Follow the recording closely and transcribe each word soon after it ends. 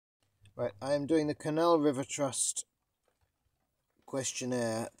Right, I am doing the Canal River Trust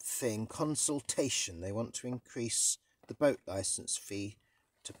questionnaire thing, consultation. They want to increase the boat licence fee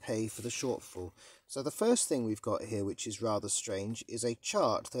to pay for the shortfall. So the first thing we've got here, which is rather strange, is a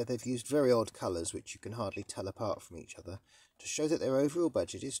chart where they've used very odd colours, which you can hardly tell apart from each other, to show that their overall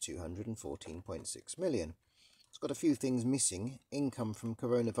budget is 214.6 million. It's got a few things missing. Income from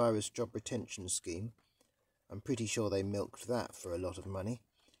coronavirus job retention scheme. I'm pretty sure they milked that for a lot of money.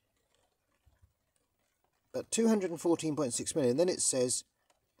 But 214.6 million, then it says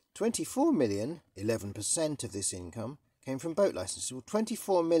 24 million, 11% of this income, came from boat licenses. Well,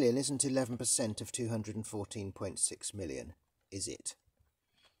 24 million isn't 11% of 214.6 million, is it?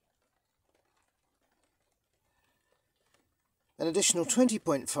 An additional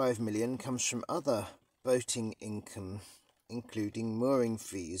 20.5 million comes from other boating income, including mooring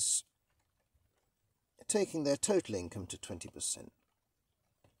fees, taking their total income to 20%.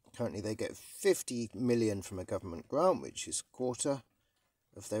 Currently they get 50 million from a government grant, which is a quarter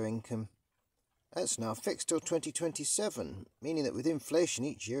of their income. That's now fixed till 2027, meaning that with inflation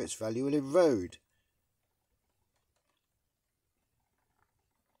each year its value will erode.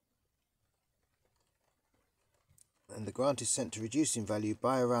 And the grant is sent to reduce in value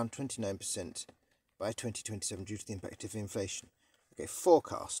by around 29% by 2027 due to the impact of inflation. Okay,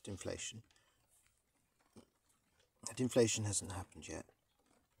 forecast inflation. That inflation hasn't happened yet.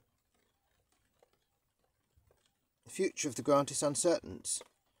 The future of the grant is uncertain.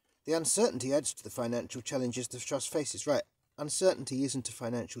 The uncertainty adds to the financial challenges the trust faces. Right, uncertainty isn't a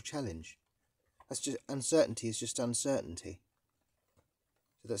financial challenge. That's just uncertainty is just uncertainty.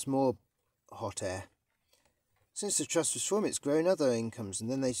 So that's more hot air. Since the trust was formed, it's grown other incomes, and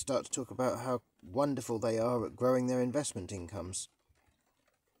then they start to talk about how wonderful they are at growing their investment incomes.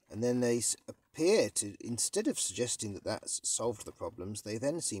 And then they appear to, instead of suggesting that that's solved the problems, they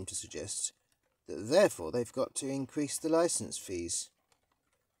then seem to suggest that therefore they've got to increase the licence fees.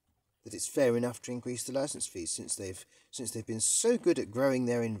 That it's fair enough to increase the licence fees since they've been so good at growing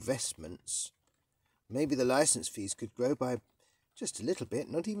their investments. Maybe the licence fees could grow by just a little bit,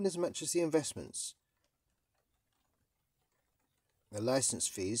 not even as much as the investments. The licence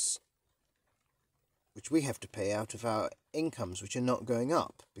fees, which we have to pay out of our incomes, which are not going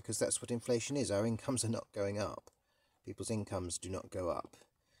up, because that's what inflation is. Our incomes are not going up. People's incomes do not go up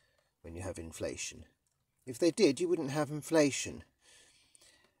when you have inflation. If they did, you wouldn't have inflation.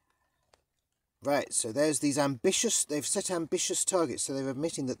 Right, so there's these ambitious, they've set ambitious targets, so they're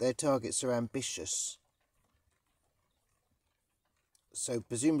admitting that their targets are ambitious. So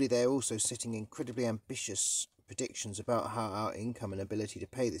presumably they're also setting incredibly ambitious predictions about how our income and ability to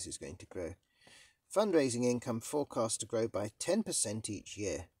pay this is going to grow. Fundraising income forecast to grow by 10% each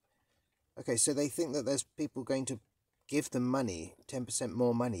year. Okay, so they think that there's people going to give them money, 10%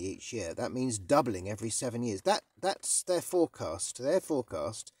 more money each year. That means doubling every 7 years. That's their forecast. Their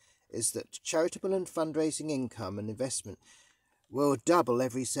forecast is that charitable and fundraising income and investment will double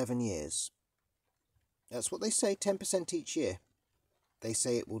every 7 years. That's what they say, 10% each year. They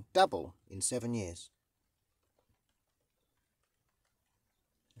say it will double in 7 years.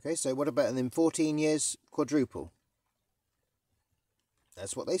 Okay, so what about in 14 years, quadruple?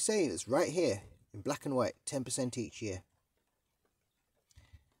 That's what they say. It's right here in black and white, 10% each year.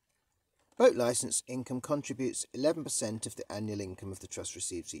 Boat licence income contributes 11% of the annual income of the trust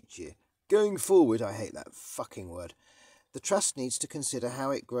receives each year. Going forward, I hate that fucking word, the trust needs to consider how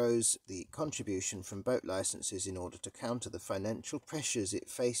it grows the contribution from boat licences in order to counter the financial pressures it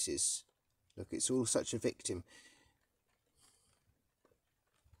faces. Look, it's all such a victim,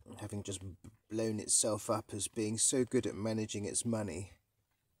 having just blown itself up as being so good at managing its money.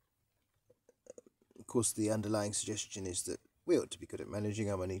 Of course, the underlying suggestion is that we ought to be good at managing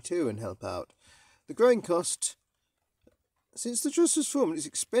our money too and help out. The growing cost. Since the trust was formed, its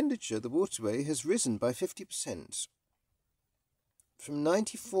expenditure, the waterway, has risen by 50%. From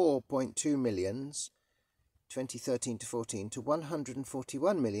 94.2 millions 2013 to 14 to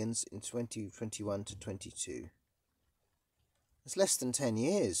 141 millions in 2021 to 22. That's less than 10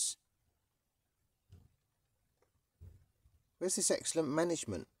 years. Where's this excellent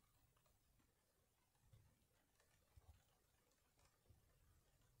management?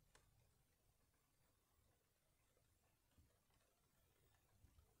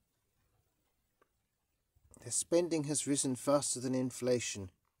 Their spending has risen faster than inflation.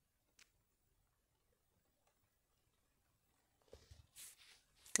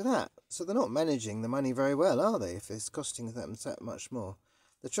 Look at that. So they're not managing the money very well, are they, if it's costing them that much more?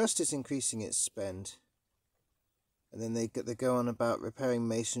 The trust is increasing its spend. And then they go on about repairing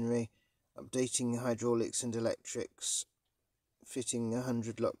masonry, updating hydraulics and electrics, fitting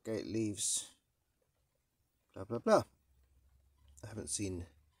 100 lock gate leaves, blah blah blah. I haven't seen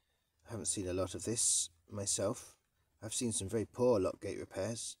a lot of this myself. I've seen some very poor lock gate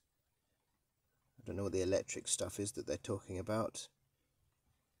repairs. I don't know what the electric stuff is that they're talking about.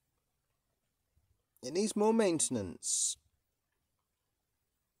 It needs more maintenance.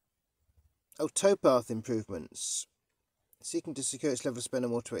 Oh, towpath improvements. Seeking to secure its level of spend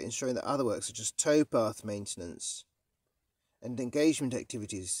on waterway, ensuring that other works such as towpath maintenance and engagement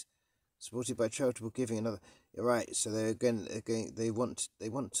activities supported by charitable giving and other. Right, so they want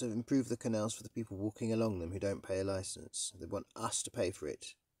to improve the canals for the people walking along them who don't pay a licence. They want us to pay for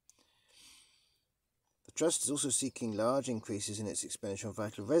it. The Trust is also seeking large increases in its expenditure on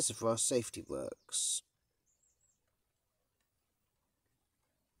vital reservoir safety works.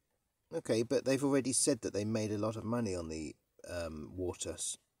 Okay, but they've already said that they made a lot of money on the water,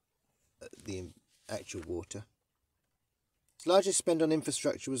 the actual water. Its largest spend on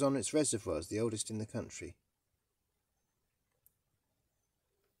infrastructure was on its reservoirs, the oldest in the country.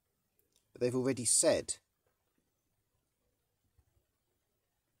 But they've already said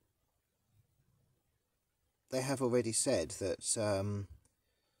that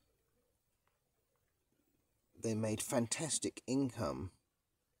they made fantastic income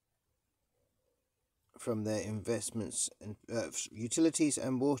from their investments in utilities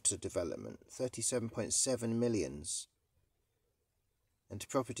and water development, 37.7 millions, and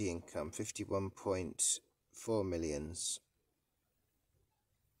property income, 51.4 millions,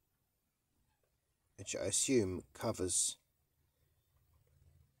 which I assume covers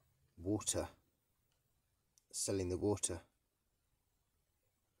water, selling the water.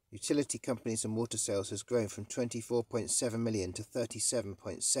 Utility companies and water sales has grown from 24.7 million to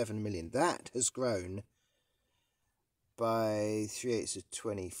 37.7 million. That has grown by 3/8 of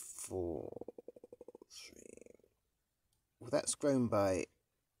 24. Well, that's grown by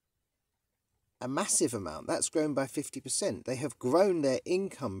a massive amount. That's grown by 50%. They have grown their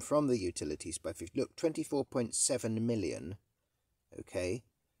income from the utilities by 50. Look, 24.7 million. Okay,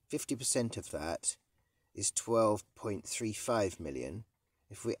 50% of that is 12.35 million.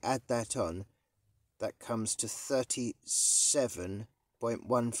 If we add that on, that comes to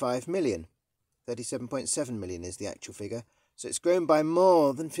 37.15 million. 37.7 million is the actual figure. So it's grown by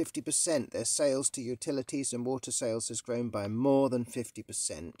more than 50%. Their sales to utilities and water sales has grown by more than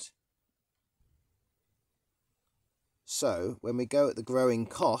 50%. So when we go at the growing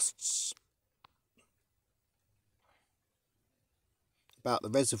costs, about the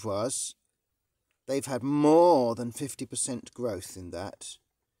reservoirs, they've had more than 50% growth in that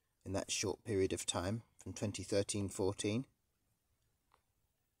short period of time, from 2013-14.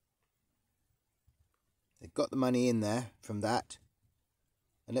 They've got the money in there from that.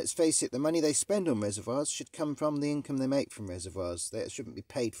 And let's face it, the money they spend on reservoirs should come from the income they make from reservoirs. They shouldn't be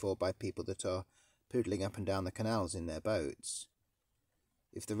paid for by people that are poodling up and down the canals in their boats.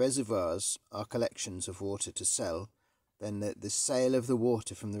 If the reservoirs are collections of water to sell, then the sale of the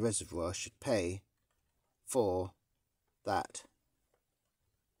water from the reservoir should pay for that.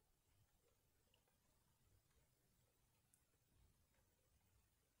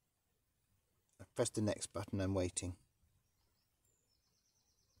 I've pressed the next button, I'm waiting.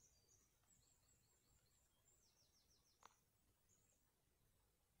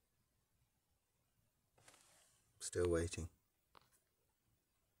 Still waiting.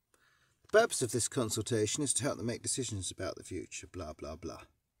 The purpose of this consultation is to help them make decisions about the future, blah blah blah.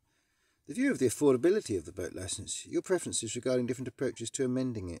 The view of the affordability of the boat licence, your preferences regarding different approaches to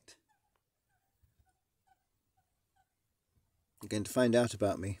amending it. You're going to find out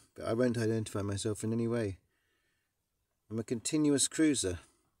about me, but I won't identify myself in any way. I'm a continuous cruiser.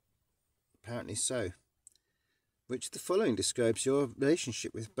 Apparently so. Which of the following describes your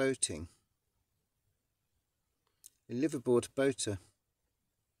relationship with boating? A liveaboard boater.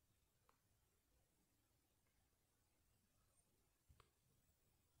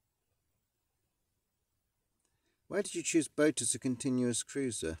 Why did you choose boat as a continuous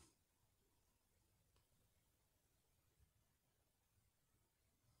cruiser?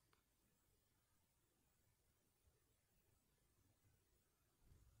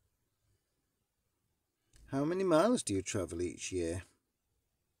 How many miles do you travel each year?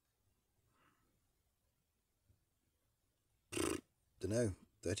 Dunno,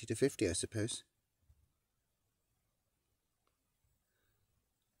 30 to 50, I suppose.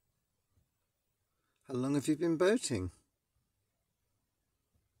 How long have you been boating?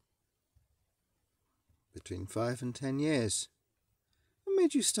 Between 5 and 10 years. What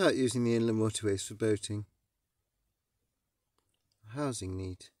made you start using the inland waterways for boating? A housing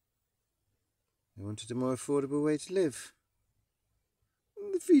need. They wanted a more affordable way to live.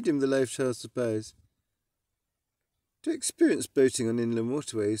 The freedom of the lifestyle supplies. To experience boating on inland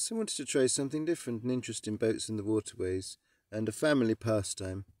waterways, I wanted to try something different, an interest in boats in the waterways, and a family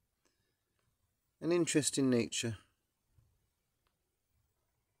pastime. An interest in nature.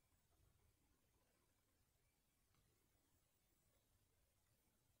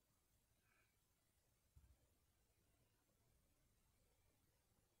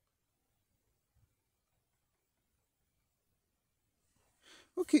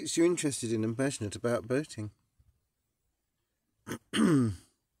 What keeps you interested in and passionate about boating?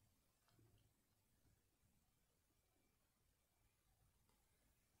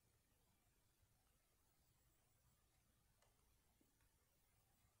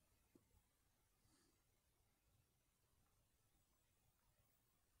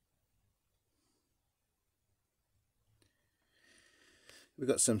 We've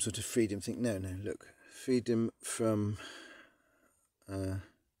got some sort of freedom thing. No, look. Freedom from...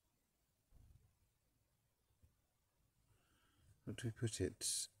 what do we put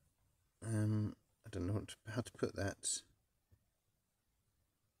it? I don't know how to put that.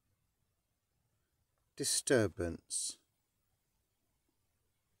 Disturbance.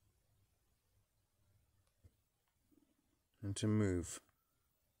 And to move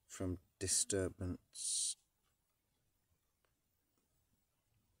from disturbance.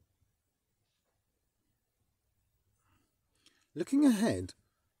 Looking ahead,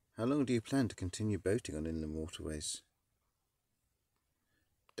 how long do you plan to continue boating on inland waterways?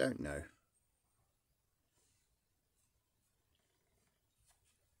 Don't know.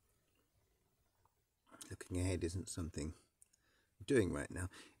 Looking ahead isn't something I'm doing right now.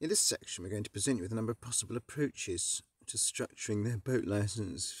 In this section, we're going to present you with a number of possible approaches to structuring their boat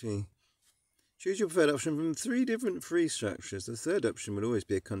license fee. Choose your preferred option from 3 different fee structures. The third option will always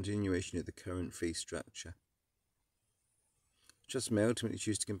be a continuation of the current fee structure. Trust may ultimately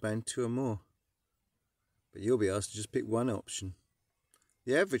choose to combine 2 or more, but you'll be asked to just pick one option.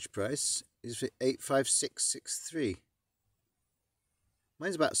 The average price is $856.63.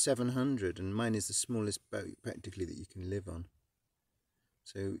 Mine's about 700, and mine is the smallest boat practically that you can live on.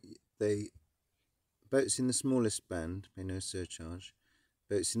 So boats in the smallest band pay no surcharge.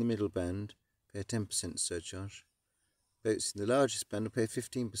 Boats in the middle band pay a 10% surcharge. Boats in the largest band will pay a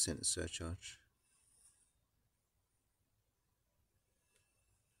 15% surcharge.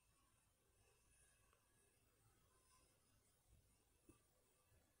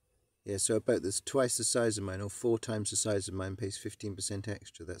 Yeah, so a boat that's twice the size of mine or 4 times the size of mine pays 15%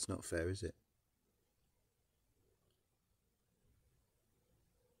 extra. That's not fair, is it?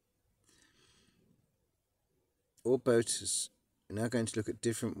 All boaters are now going to look at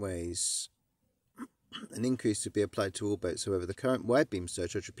different ways. An increase would be applied to all boats. However, the current wide beam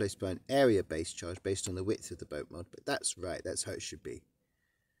surcharge replaced by an area-based charge based on the width of the boat mod. But that's right, that's how it should be.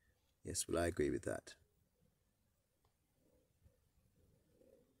 Yes, well, I agree with that.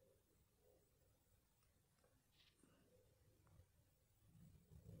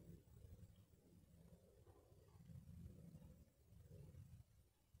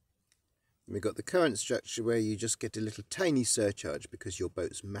 We've got the current structure where you just get a little tiny surcharge because your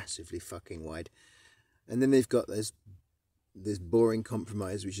boat's massively fucking wide. And then they've got this boring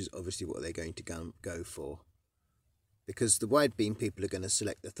compromise, which is obviously what they're going to go for. Because the wide beam people are going to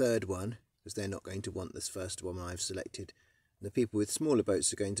select the third one, because they're not going to want this first one I've selected. And the people with smaller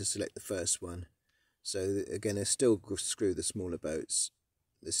boats are going to select the first one. So again, they're still screw the smaller boats.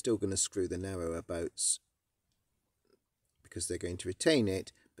 They're still going to screw the narrower boats, because they're going to retain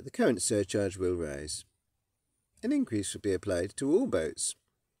it, but the current surcharge will rise. An increase will be applied to all boats.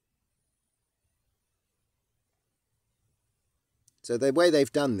 So the way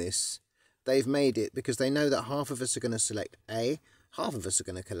they've done this, they've made it because they know that half of us are going to select A, half of us are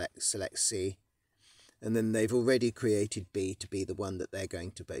going to select C, and then they've already created B to be the one that they're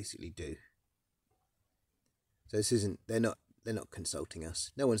going to basically do. So this isn't, they're not consulting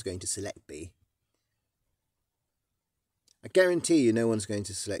us. No one's going to select B. I guarantee you no one's going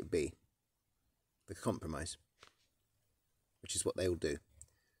to select B, the compromise, which is what they will do.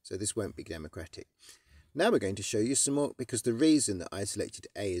 So this won't be democratic. Now we're going to show you some more, because the reason that I selected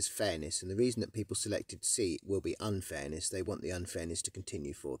A is fairness, and the reason that people selected C will be unfairness. They want the unfairness to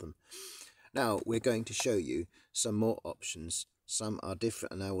continue for them. Now we're going to show you some more options. Some are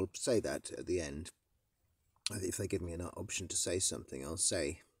different, and I will say that at the end. If they give me an option to say something, I'll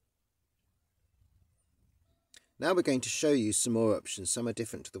say. Now we're going to show you some more options. Some are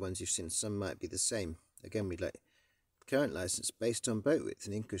different to the ones you've seen. Some might be the same. Again, we'd like current license based on boat width.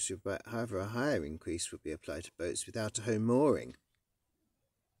 An increase of boat, however, a higher increase would be applied to boats without a home mooring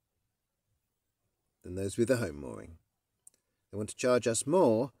than those with a home mooring. They want to charge us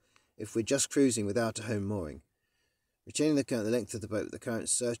more if we're just cruising without a home mooring. Retaining the length of the boat, the current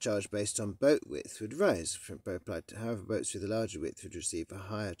surcharge based on boat width would rise. However, boats with a larger width would receive a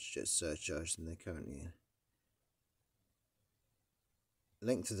higher surcharge than they currently are.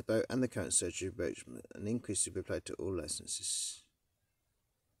 Length of the boat and the current surcharge of boats, an increase would be applied to all licenses.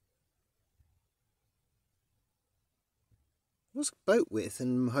 What's boat width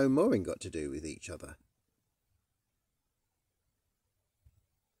and home mooring got to do with each other?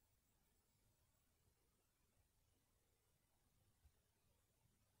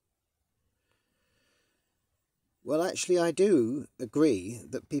 Well, actually, I do agree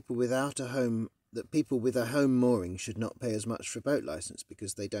that people with a home mooring should not pay as much for a boat license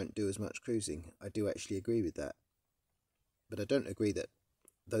because they don't do as much cruising. I do actually agree with that. But I don't agree that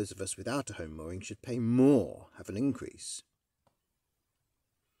those of us without a home mooring should pay more, have an increase.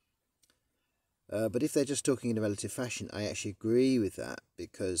 But if they're just talking in a relative fashion, I actually agree with that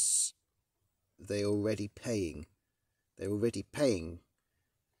because they're already paying. They're already paying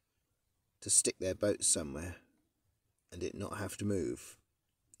to stick their boat somewhere and it not have to move.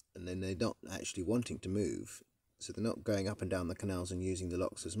 And then they're not actually wanting to move, so they're not going up and down the canals and using the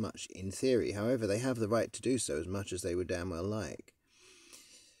locks as much, in theory. However, they have the right to do so as much as they would damn well like.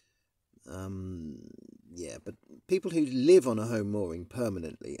 Yeah, but people who live on a home mooring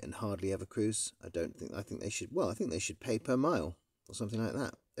permanently and hardly ever cruise, I think they should pay per mile or something like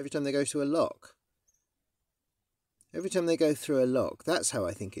that. Every time they go through a lock. That's how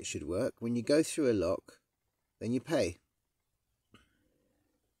I think it should work. When you go through a lock, then you pay.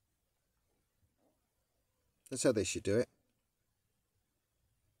 That's how they should do it.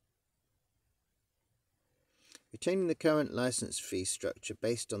 Retaining the current license fee structure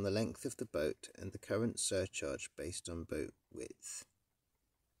based on the length of the boat and the current surcharge based on boat width.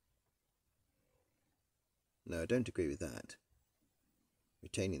 No, I don't agree with that.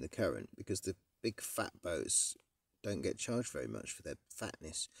 Retaining the current, because the big fat boats don't get charged very much for their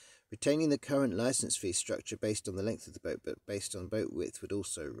fatness. Retaining the current license fee structure based on the length of the boat, but based on boat width would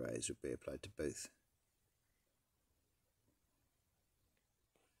also rise, would be applied to both.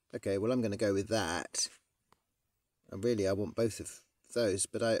 Okay, well, I'm going to go with that. And really, I want both of those,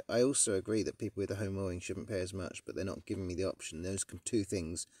 but I also agree that people with a home mooring shouldn't pay as much, but they're not giving me the option. Those two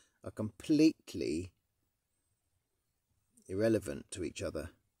things are completely irrelevant to each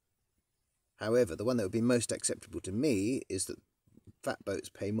other. However, the one that would be most acceptable to me is that fat boats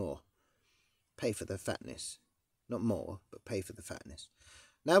pay more. Pay for the fatness. Not more, but pay for the fatness.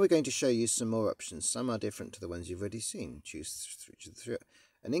 Now we're going to show you some more options. Some are different to the ones you've already seen. Choose three.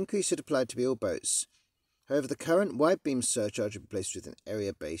 An increase should apply to be all boats. However, the current wide beam surcharge will be placed with an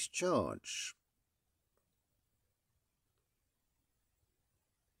area-based charge.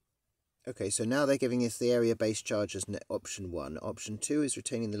 Okay, so now they're giving us the area-based charge as option 1. Option 2 is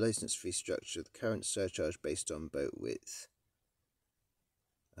retaining the license fee structure, the current surcharge based on boat width.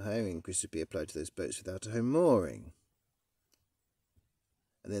 A higher increase would be applied to those boats without a home mooring.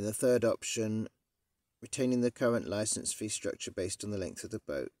 And then the third option, retaining the current license fee structure based on the length of the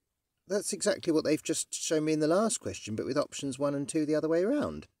boat. That's exactly what they've just shown me in the last question, but with options 1 and 2 the other way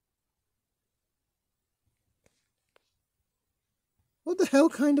around. What the hell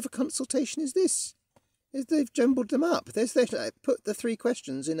kind of a consultation is this? They've jumbled them up. They've put the 3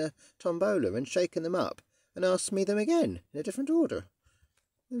 questions in a tombola and shaken them up and asked me them again in a different order.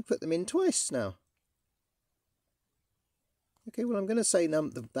 And put them in twice now. Okay, well, I'm going to say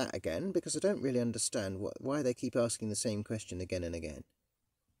that again because I don't really understand why they keep asking the same question again and again.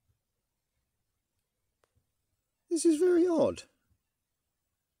 This is very odd.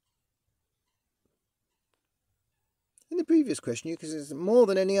 In the previous question, you could say it's more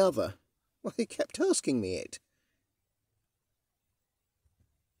than any other. Well, he kept asking me it.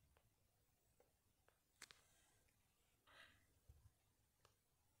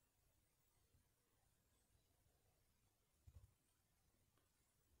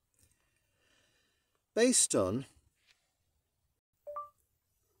 Based on...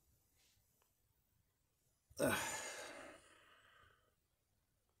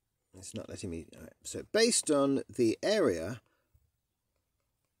 It's not letting me... Right. So based on the area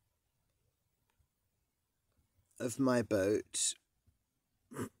of my boat,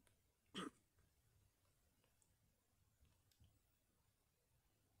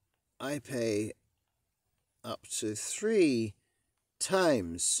 I pay up to 3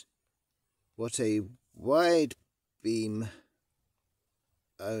 times what a wide beam...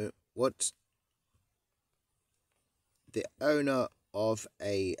 what the owner of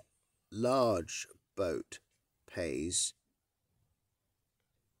a large boat pays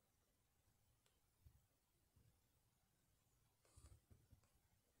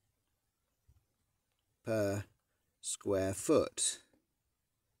per square foot.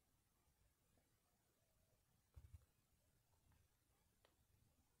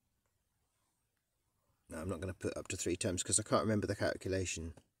 No, I'm not going to put up to 3 times because I can't remember the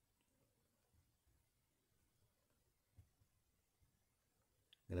calculation.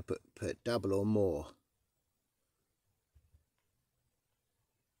 I'm going to put double or more.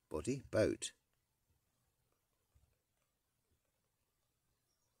 Body, boat.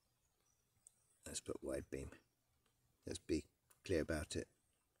 Let's put wide beam. Let's be clear about it.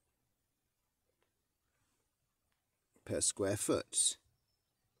 Per square foot.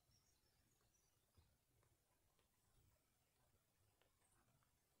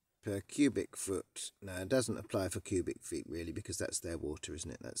 Per cubic foot. No, it doesn't apply for cubic feet really, because that's their water,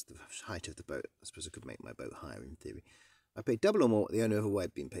 isn't it? That's the height of the boat. I suppose I could make my boat higher in theory. I pay double or more what the owner of a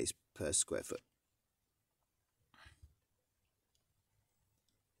wide beam pays per square foot.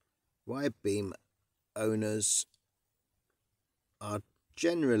 Wide beam owners are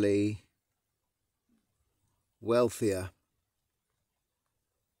generally wealthier,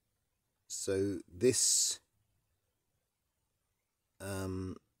 so this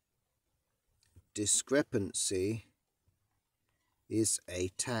discrepancy is a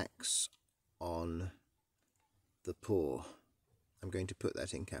tax on the poor. I'm going to put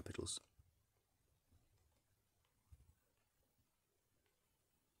that in capitals.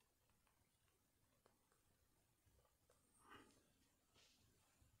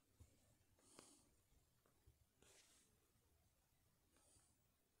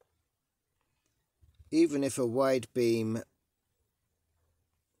 Even if a wide beam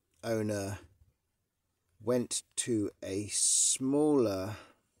owner went to a smaller,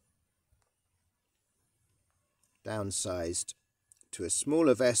 downsized to a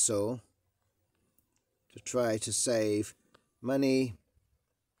smaller vessel to try to save money,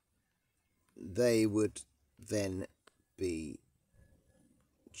 they would then be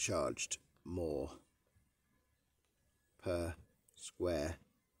charged more per square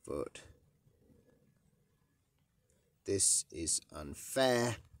foot. This is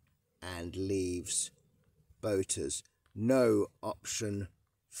unfair and leaves boaters no option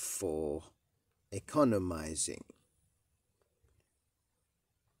for economizing.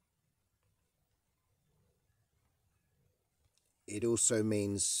 It also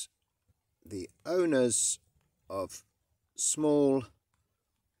means the owners of small,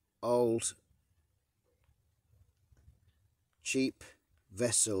 old, cheap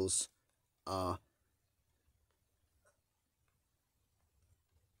vessels are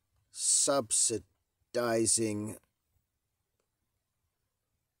subsidizing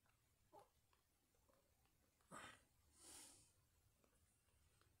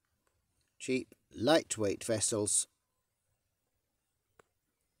cheap, lightweight vessels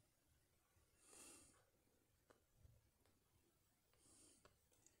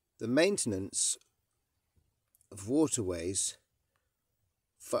the maintenance of waterways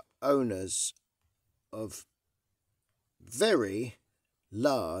for owners of very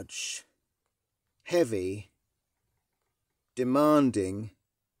large, heavy, demanding,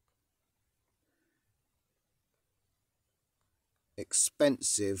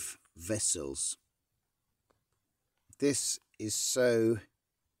 expensive vessels. This is so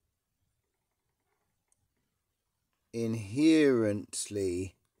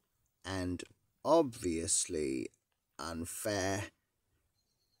inherently and obviously unfair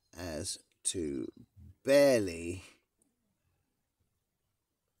as to barely.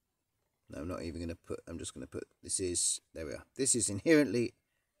 No, I'm not even going to put, I'm just going to put, this is, there we are. This is inherently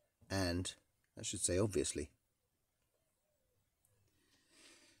and, I should say obviously.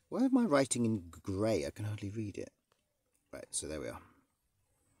 Why am I writing in grey? I can hardly read it. Right, so there we are.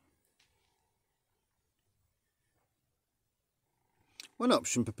 One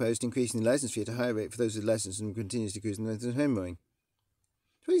option proposed increasing the licence fee at a higher rate for those with licence and continues to cruise in the home mooring.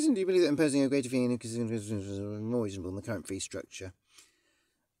 To what extent do you believe that imposing a greater fee is more reasonable than the current fee structure?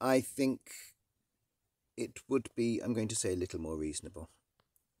 I think it would be, I'm going to say, a little more reasonable.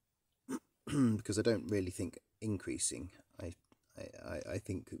 Because I don't really think increasing. I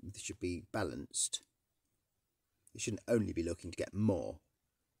think this should be balanced. They shouldn't only be looking to get more.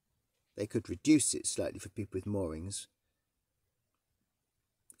 They could reduce it slightly for people with moorings.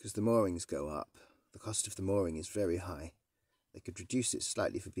 Because the moorings go up. The cost of the mooring is very high. They could reduce it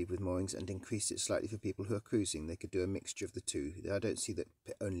slightly for people with moorings and increase it slightly for people who are cruising. They could do a mixture of the two. I don't see that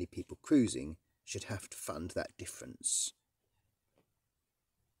only people cruising should have to fund that difference.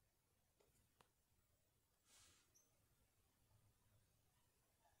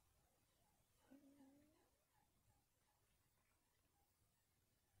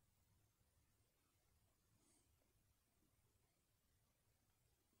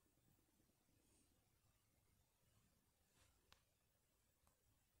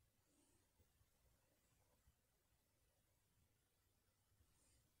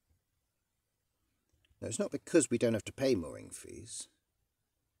 No, it's not because we don't have to pay mooring fees.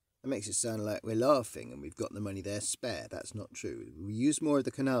 That makes it sound like we're laughing and we've got the money there spare. That's not true. We use more of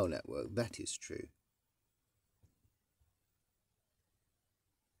the canal network. That is true.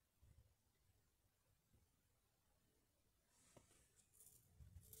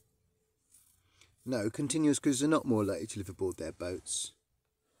 No, continuous cruises are not more likely to live aboard their boats.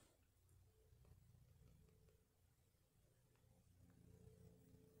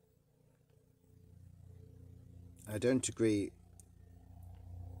 I don't agree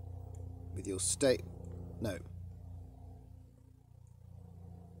with your state. No.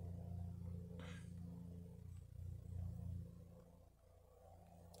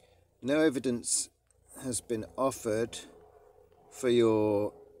 No evidence has been offered for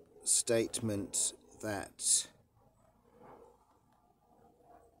your statement that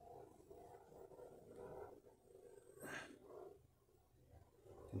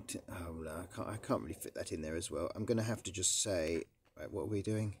oh no, I can't really fit that in there as well. I'm going to have to just say, right, what are we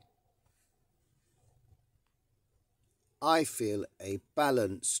doing? I feel a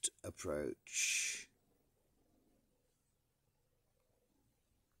balanced approach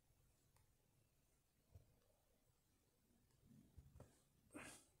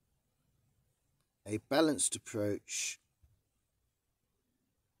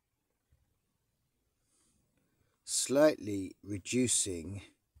slightly reducing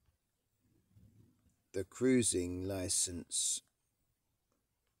the cruising license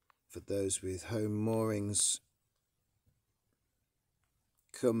for those with home moorings,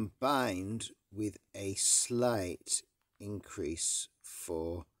 combined with a slight increase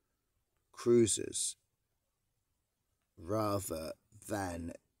for cruisers, rather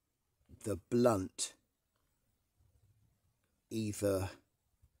than the blunt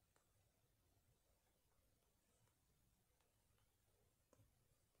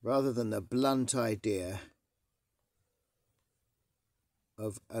idea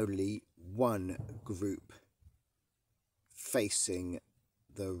of only one group facing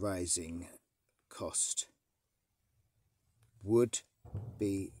the rising cost would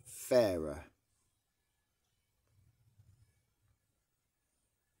be fairer.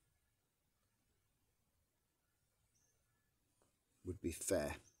 Would be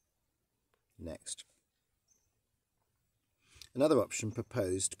fair. Next. Another option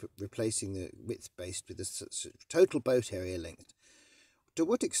proposed, replacing the width based with the total boat area length. To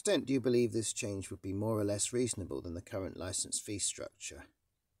what extent do you believe this change would be more or less reasonable than the current licence fee structure?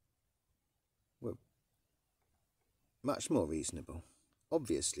 Well, much more reasonable.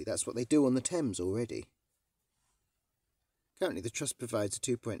 Obviously, that's what they do on the Thames already. Currently, the Trust provides a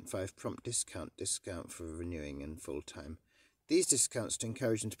 2.5 prompt discount for renewing and full-time. These discounts to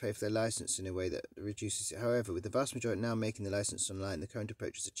encourage them to pay for their licence in a way that reduces it. However, with the vast majority now making the licence online, the current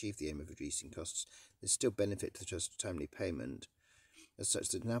approach has achieved the aim of reducing costs. There's still benefit to the Trust of timely payment. As such,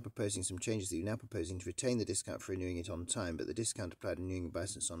 they're now proposing some changes. That you're now proposing to retain the discount for renewing it on time, but the discount applied on renewing a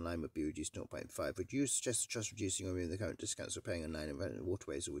licence online would be reduced to 0.5. Would you suggest the Trust reducing or removing the current discounts for paying online and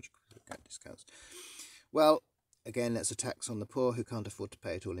waterways, or would you current discounts? Well, again, that's a tax on the poor who can't afford to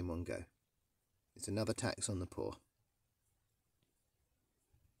pay it all in one go. It's another tax on the poor.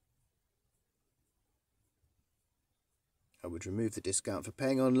 I would remove the discount for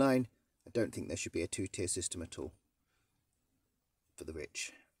paying online. I don't think there should be a two-tier system at all for the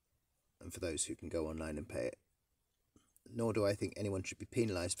rich and for those who can go online and pay it. Nor do I think anyone should be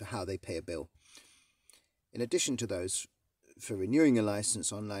penalised for how they pay a bill. In addition to those for renewing a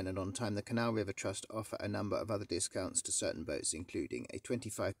licence online and on time, the Canal River Trust offer a number of other discounts to certain boats, including a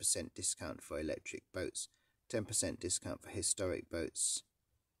 25% discount for electric boats, 10% discount for historic boats.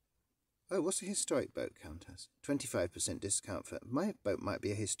 Oh, what's a historic boat count as? 25% discount for... My boat might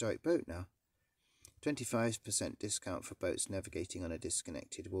be a historic boat now. 25% discount for boats navigating on a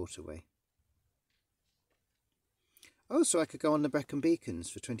disconnected waterway. Oh, so I could go on the Brecon Beacons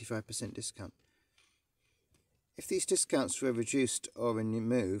for 25% discount. If these discounts were reduced or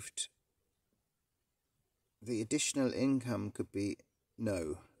removed, the additional income could be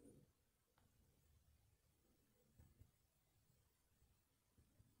no.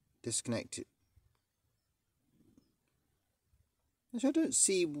 Disconnected. I don't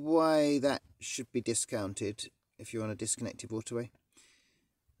see why that should be discounted if you're on a disconnected waterway.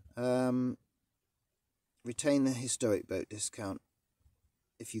 Retain the historic boat discount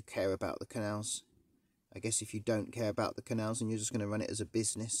if you care about the canals. I guess if you don't care about the canals and you're just going to run it as a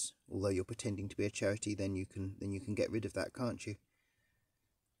business, although you're pretending to be a charity, then you can get rid of that, can't you?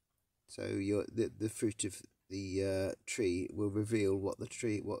 So the fruit of the tree will reveal what the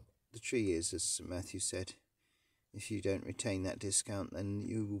tree is, as Matthew said. If you don't retain that discount, then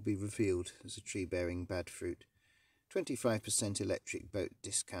you will be revealed as a tree bearing bad fruit. 25% electric boat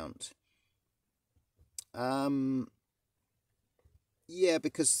discount. Yeah,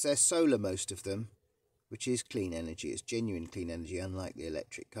 because they're solar, most of them, which is clean energy. It's genuine clean energy, unlike the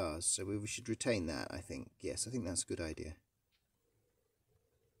electric cars. So we should retain that, I think. Yes, I think that's a good idea.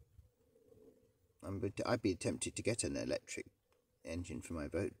 I'd be tempted to get an electric engine for my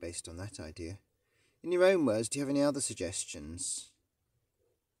boat based on that idea. In your own words, do you have any other suggestions?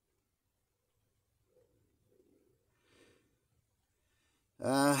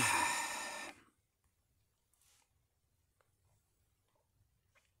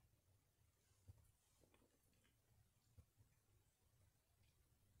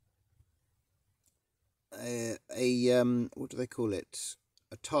 What do they call it?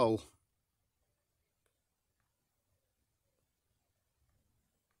 A toll.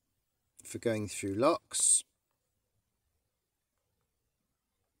 For going through locks.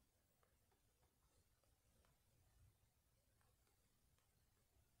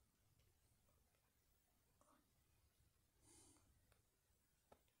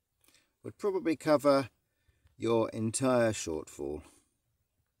 Would probably cover your entire shortfall.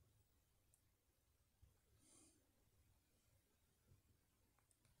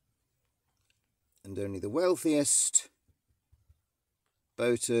 And only the wealthiest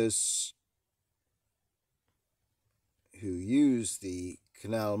boaters who use the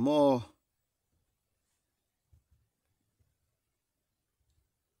canal more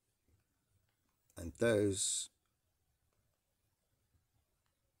and those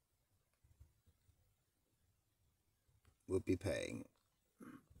will be paying.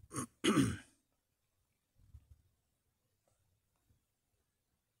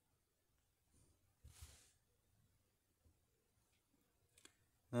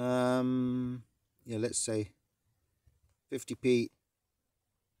 Yeah, let's say 50p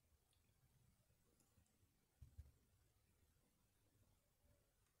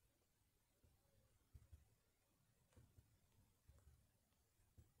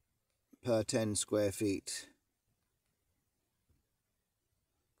per 10 square feet.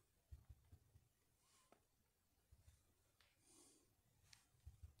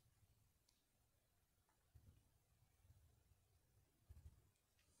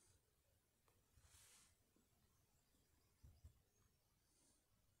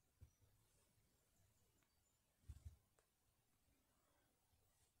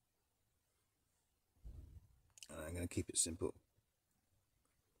 I'm going to keep it simple.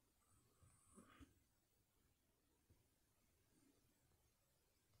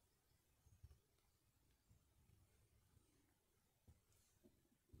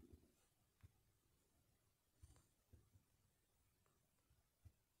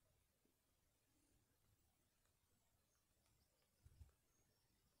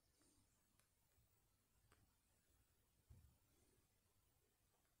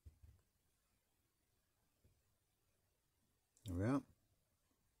 There we are.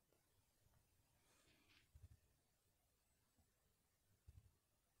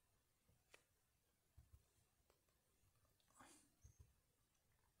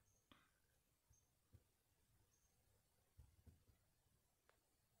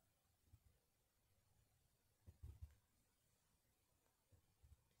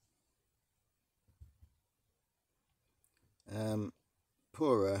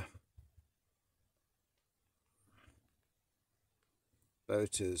 Poorer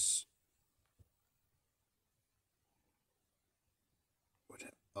boaters would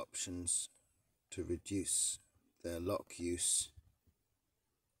have options to reduce their lock use.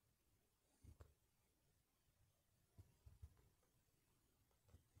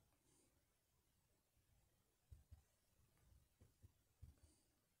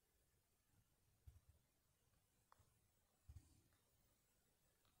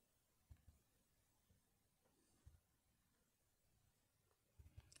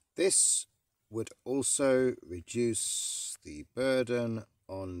 This would also reduce the burden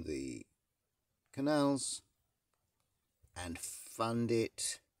on the canals and fund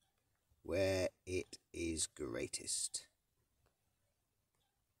it where it is greatest.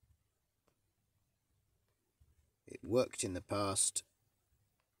 It worked in the past.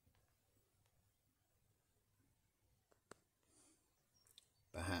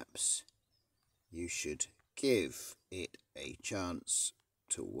 Perhaps you should give it a chance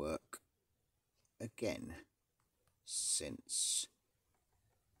to work again, since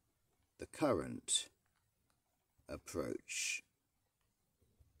the current approach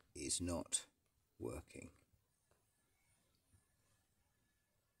is not working.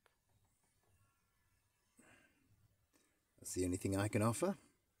 That's the only thing I can offer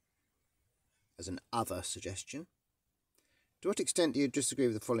as an other suggestion. To what extent do you disagree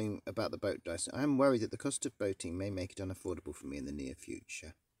with the following about the boat dice? I am worried that the cost of boating may make it unaffordable for me in the near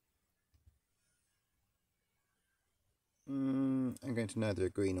future. I'm going to neither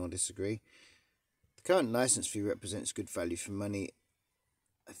agree nor disagree. The current licence fee represents good value for money.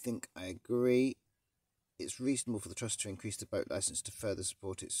 I think I agree. It's reasonable for the Trust to increase the boat licence to further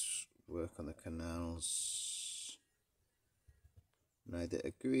support its work on the canals. Neither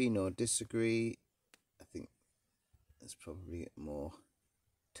agree nor disagree. I think there's probably more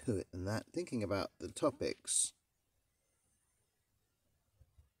to it than that. Thinking about the topics,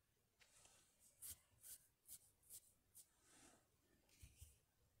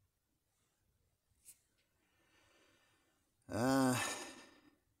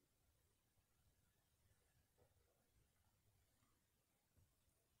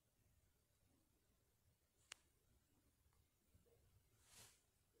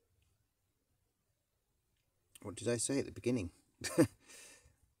 what did I say at the beginning?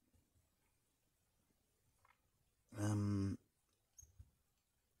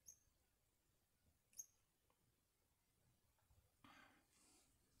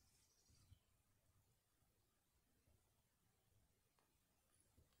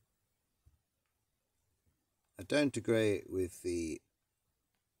 I don't agree with the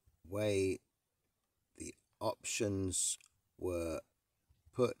way the options were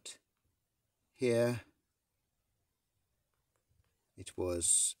put here. It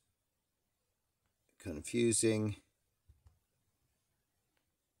was confusing.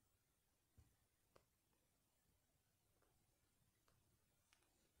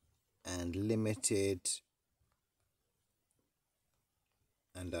 And limited,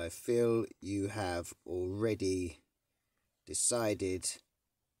 and I feel you have already decided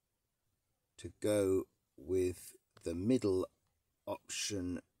to go with the middle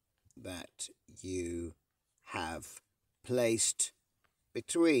option that you have placed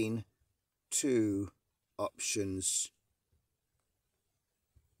between two options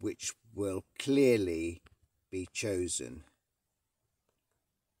which will clearly be chosen.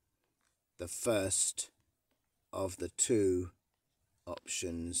 The first of the two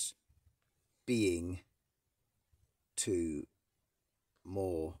options being to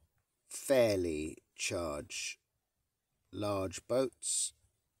more fairly charge large boats.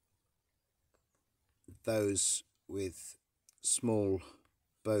 Those with small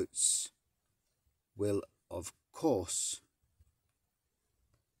boats will, of course,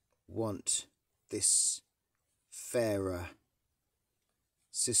 want this fairer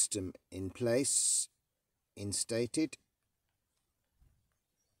system in place, instated.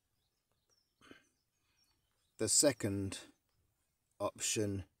 The second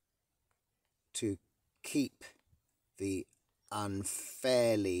option, to keep the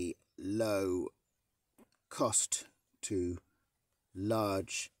unfairly low cost to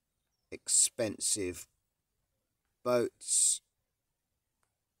large, expensive boats,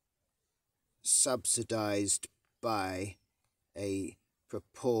 subsidized by a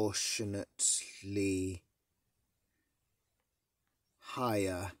proportionately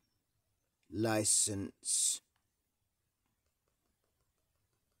higher license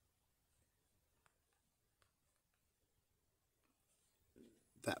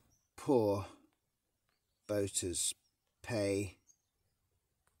that poor boaters pay.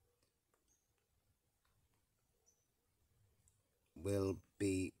 Will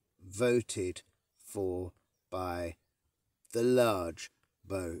be voted for by the large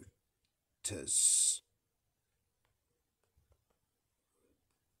boaters.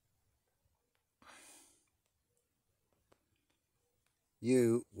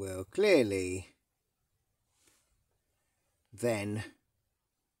 You will clearly then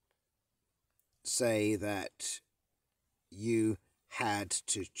say that you had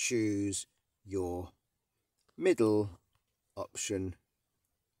to choose your middle option,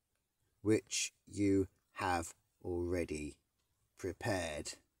 which you have already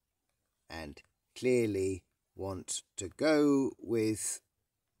prepared, and clearly want to go with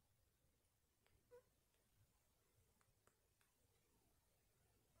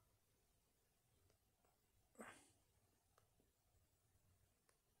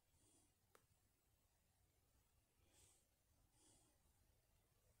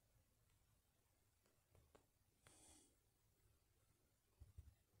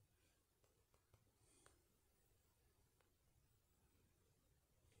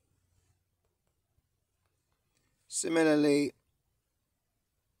similarly.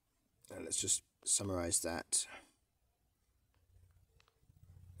 Let's just summarize that.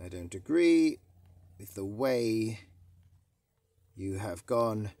 I don't agree with the way you have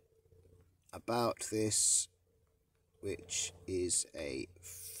gone about this, which is a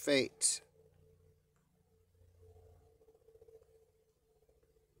fait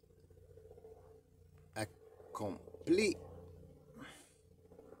accompli.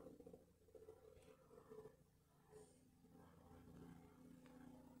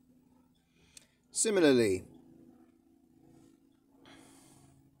 Similarly,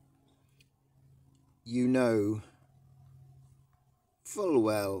 you know full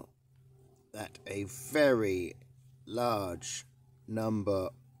well that a very large number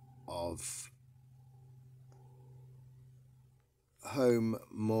of home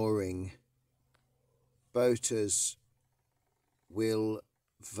mooring boaters will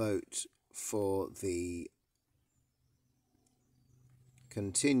vote for the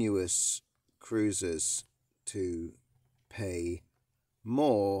continuous cruisers to pay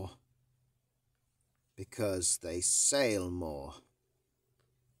more because they sail more.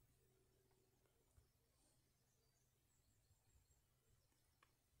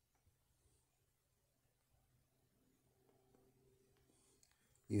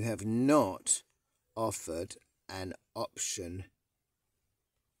 You have not offered an option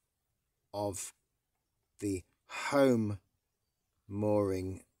of the home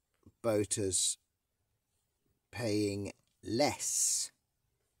mooring boaters paying less,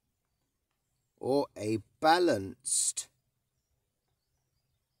 or a balanced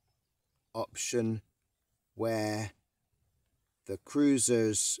option where the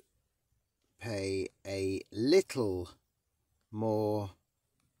cruisers pay a little more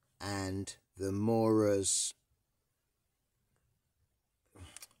and the moorers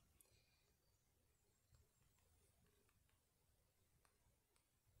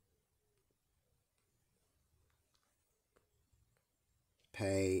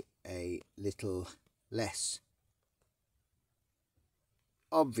pay a little less.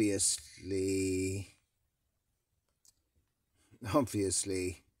 Obviously,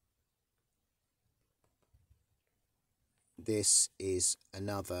 this is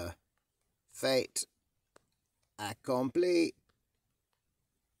another fait accompli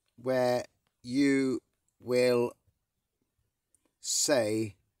where you will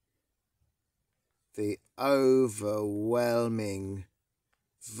say the overwhelming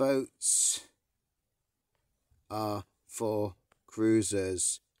votes are for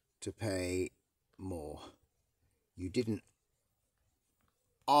cruisers to pay more. You didn't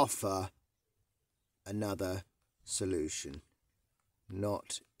offer another solution,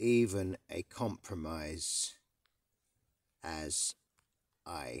 not even a compromise, as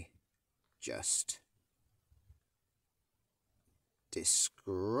I just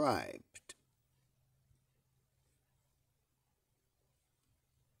described.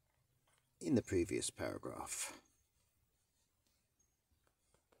 In the previous paragraph.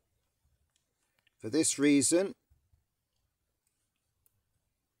 For this reason,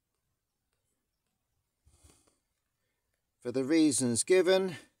 for the reasons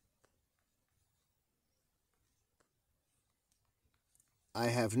given, I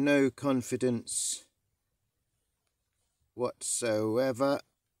have no confidence whatsoever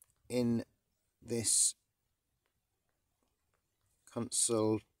in this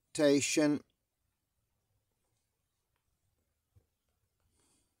consultation.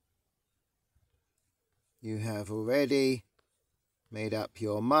 You have already made up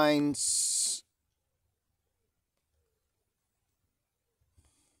your minds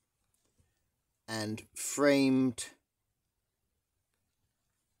and framed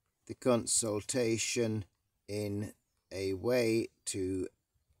the consultation in a way to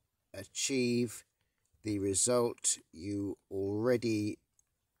achieve the result you already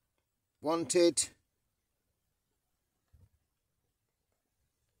wanted.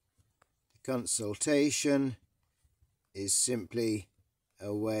 The consultation is simply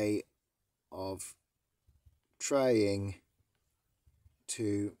a way of trying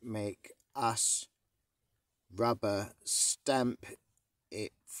to make us rubber stamp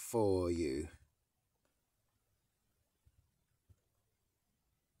it for you.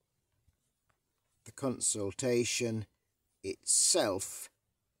 The consultation itself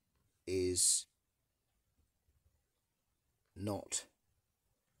is not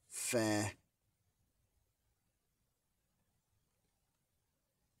fair.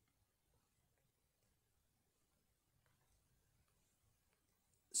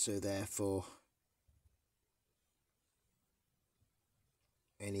 So therefore,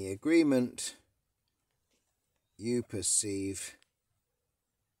 any agreement you perceive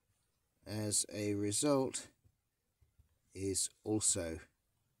as a result is also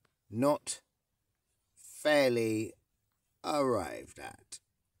not fairly arrived at.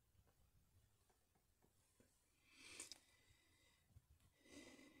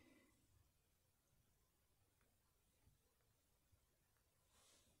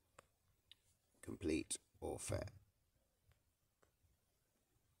 Complete or fair.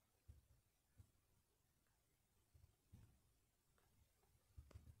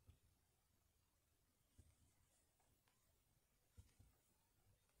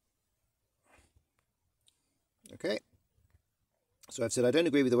 Okay. So I've said I don't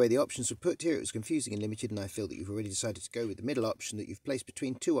agree with the way the options were put here. It was confusing and limited, and I feel that you've already decided to go with the middle option that you've placed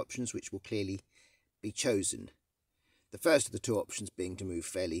between two options which will clearly be chosen. The first of the two options being to move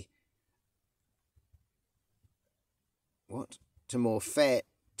fairly... What? To more fair...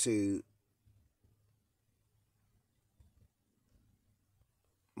 to...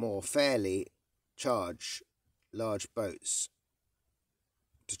 more fairly charge large boats.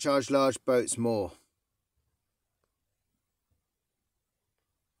 To charge large boats more.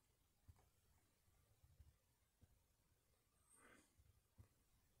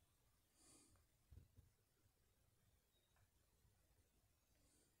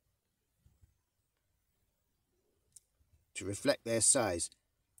 To reflect their size.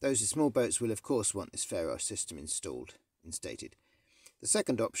 Those with small boats will of course want this fairer system instated. The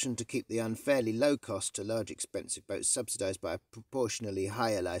second option, to keep the unfairly low cost to large expensive boats subsidised by a proportionally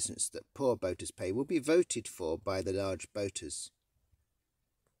higher licence that poor boaters pay, will be voted for by the large boaters.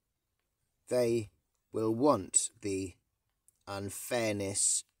 They will want the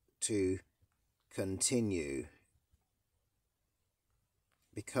unfairness to continue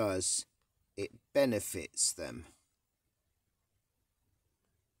because it benefits them.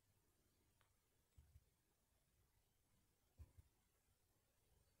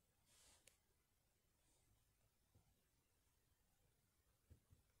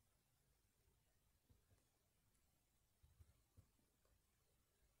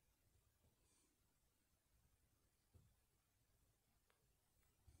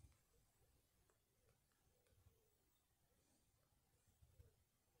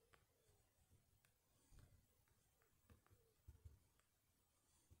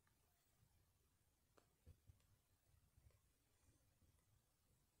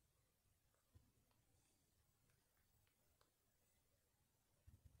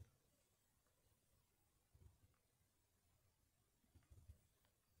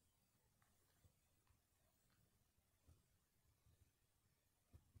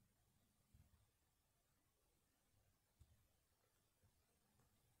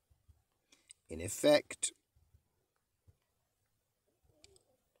 In effect,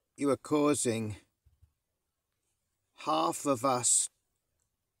 you are causing half of us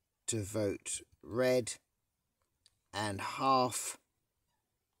to vote red and half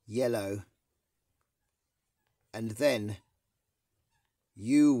yellow, and then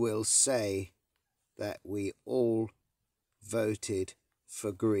you will say that we all voted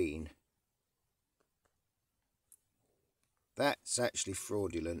for green. That's actually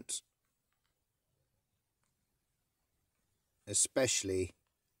fraudulent. Especially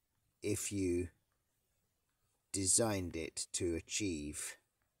if you designed it to achieve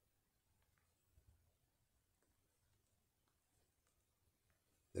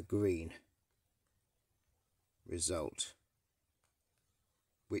the green result,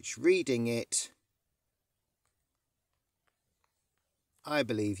 which, reading it, I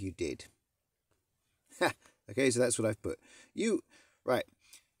believe you did. Okay, so that's what I've put. Right.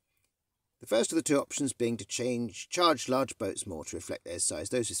 The first of the two options being to charge large boats more to reflect their size.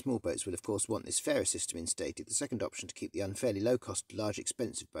 Those with small boats will of course want this fairer system instated. The second option, to keep the unfairly low cost large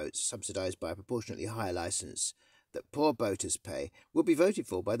expensive boats subsidised by a proportionately higher licence that poor boaters pay, will be voted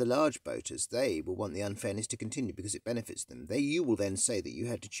for by the large boaters. They will want the unfairness to continue because it benefits them. You will then say that you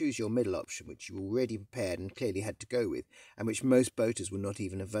had to choose your middle option, which you already prepared and clearly had to go with, and which most boaters would not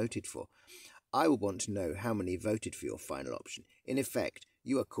even have voted for. I will want to know how many voted for your final option. In effect,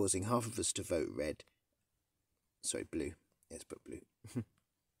 you are causing half of us to vote red. Sorry, blue. Yes, but blue.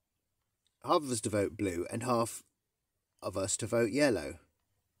 Half of us to vote blue and half of us to vote yellow.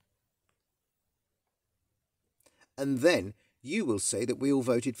 And then you will say that we all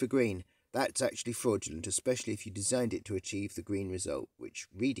voted for green. That's actually fraudulent, especially if you designed it to achieve the green result, which,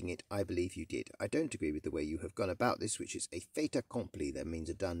 reading it, I believe you did. I don't agree with the way you have gone about this, which is a fait accompli. That means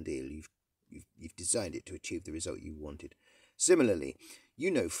a done deal. You've designed it to achieve the result you wanted. Similarly, you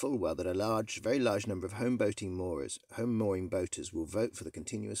know full well that a very large number of home mooring boaters will vote for the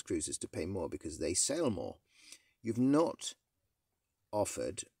continuous cruises to pay more because they sail more. You've not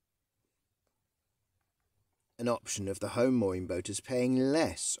offered an option of the home mooring boaters paying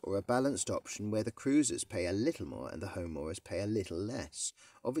less, or a balanced option where the cruisers pay a little more and the home moorers pay a little less.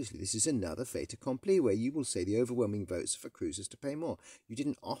 Obviously, this is another fait accompli where you will say the overwhelming votes are for cruisers to pay more. You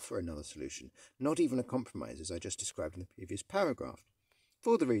didn't offer another solution, not even a compromise as I just described in the previous paragraph.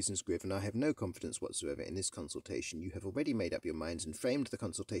 For the reasons given, I have no confidence whatsoever in this consultation. You have already made up your minds and framed the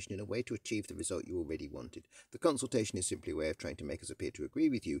consultation in a way to achieve the result you already wanted. The consultation is simply a way of trying to make us appear to agree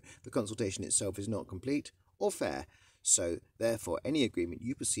with you. The consultation itself is not complete or fair, so therefore any agreement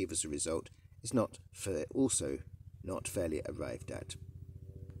you perceive as a result is also not fairly arrived at.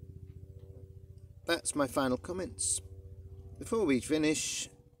 That's my final comments. Before we finish,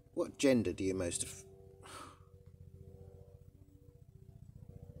 what gender do you most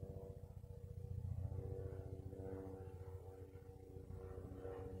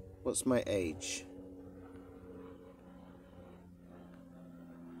What's my age?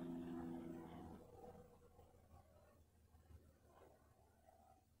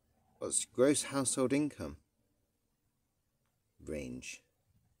 What's gross household income? Range.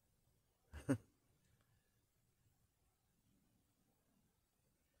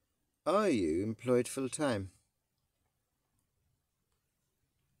 Are you employed full-time?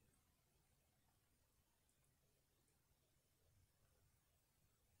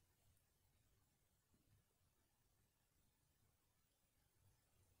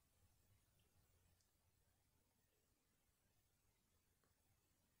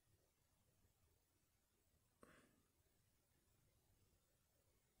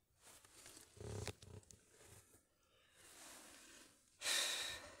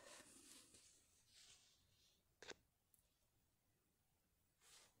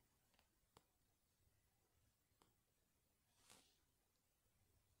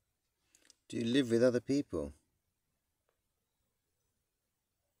 Do you live with other people?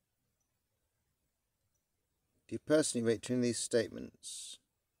 Do you personally rate between these statements?